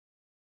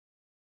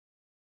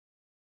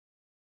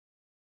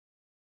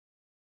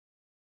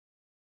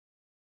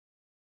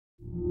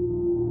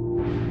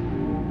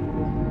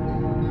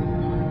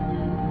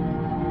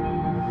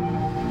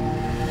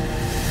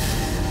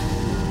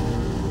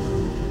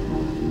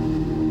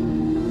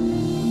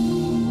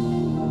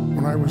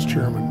was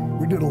chairman,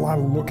 we did a lot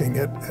of looking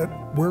at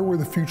where were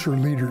the future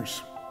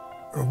leaders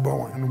of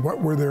Boeing and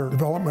what were their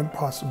development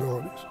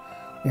possibilities.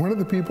 One of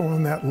the people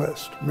on that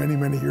list many,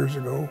 many years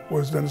ago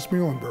was Dennis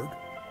Muilenburg.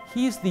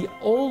 He's the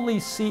only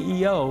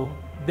CEO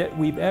that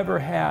we've ever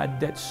had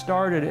that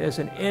started as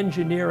an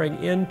engineering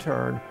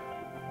intern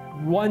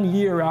 1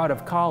 year out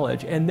of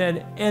college and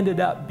then ended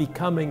up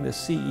becoming the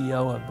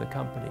CEO of the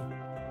company.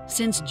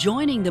 Since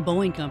joining the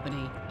Boeing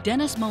company,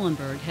 Dennis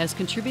Muilenburg has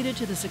contributed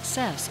to the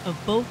success of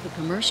both the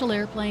commercial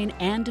airplane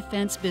and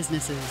defense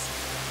businesses.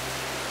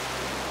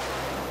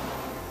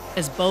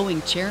 As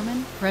Boeing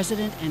chairman,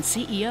 president, and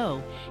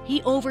CEO,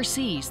 he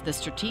oversees the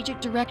strategic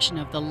direction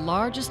of the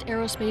largest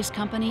aerospace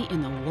company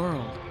in the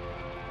world.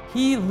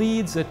 He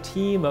leads a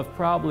team of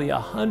probably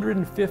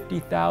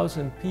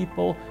 150,000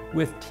 people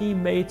with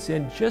teammates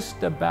in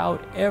just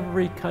about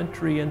every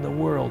country in the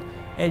world.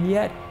 And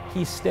yet,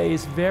 he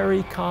stays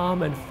very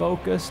calm and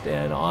focused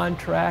and on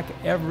track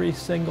every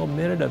single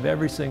minute of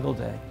every single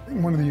day. I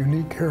think one of the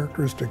unique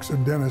characteristics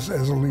of Dennis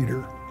as a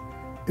leader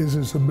is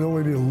his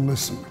ability to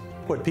listen.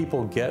 What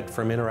people get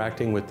from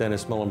interacting with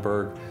Dennis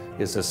Muilenburg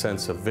is a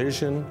sense of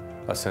vision,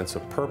 a sense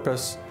of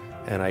purpose,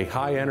 and a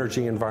high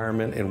energy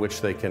environment in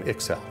which they can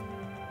excel.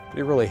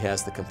 He really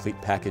has the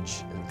complete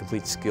package and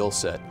complete skill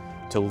set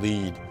to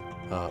lead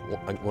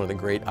one of the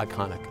great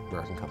iconic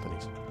American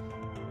companies.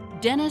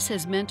 Dennis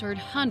has mentored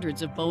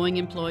hundreds of Boeing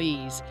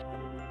employees,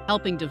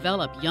 helping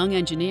develop young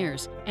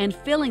engineers and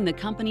filling the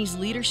company's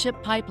leadership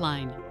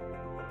pipeline.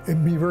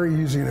 It'd be very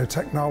easy in a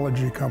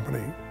technology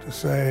company to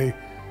say,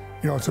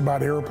 you know, it's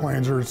about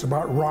airplanes or it's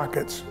about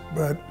rockets,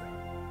 but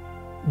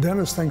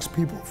Dennis thinks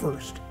people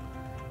first.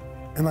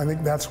 And I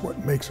think that's what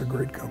makes a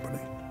great company.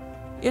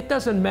 It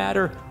doesn't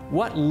matter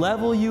what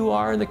level you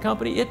are in the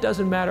company. It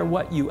doesn't matter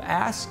what you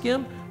ask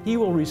him. He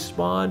will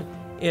respond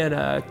in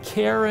a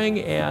caring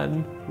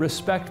and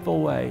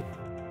respectful way.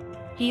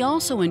 He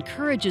also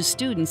encourages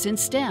students in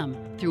STEM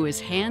through his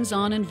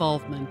hands-on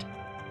involvement.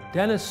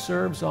 Dennis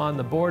serves on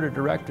the board of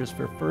directors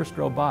for First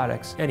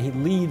Robotics, and he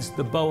leads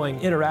the Boeing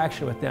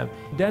interaction with them.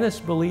 Dennis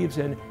believes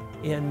in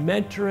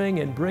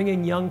mentoring and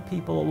bringing young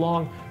people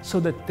along so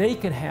that they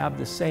can have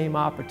the same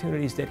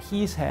opportunities that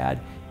he's had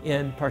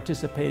in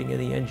participating in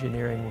the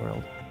engineering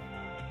world.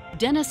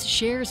 Dennis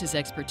shares his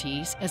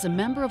expertise as a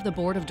member of the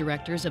board of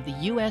directors of the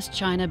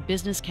U.S.-China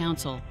Business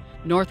Council,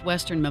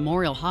 Northwestern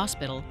Memorial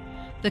Hospital,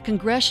 the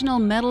Congressional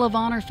Medal of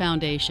Honor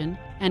Foundation,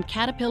 and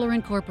Caterpillar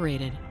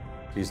Incorporated.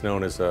 He's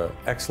known as an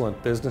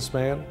excellent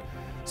businessman,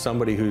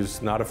 somebody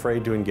who's not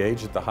afraid to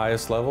engage at the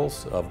highest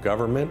levels of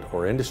government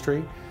or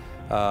industry,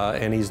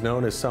 and he's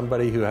known as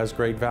somebody who has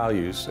great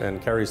values and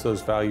carries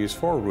those values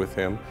forward with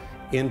him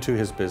into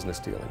his business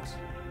dealings.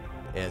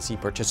 As he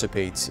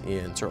participates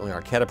in certainly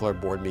our Caterpillar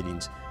board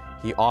meetings,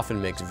 he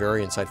often makes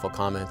very insightful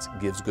comments,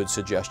 gives good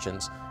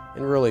suggestions,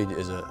 and really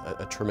is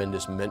a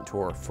tremendous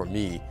mentor for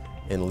me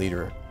and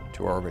leader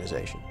to our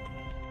organization.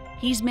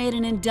 He's made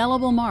an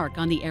indelible mark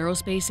on the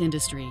aerospace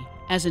industry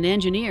as an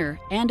engineer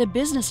and a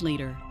business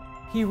leader.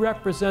 He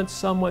represents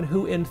someone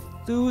who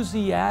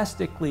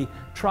enthusiastically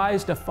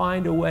tries to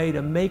find a way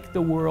to make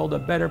the world a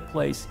better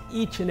place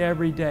each and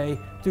every day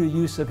through the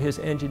use of his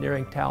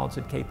engineering talents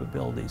and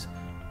capabilities.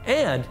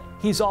 And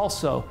he's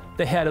also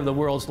the head of the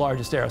world's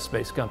largest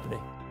aerospace company.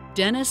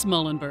 Dennis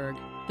Muilenburg,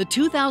 the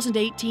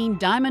 2018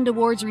 Diamond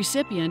Awards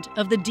recipient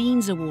of the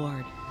Dean's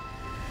Award.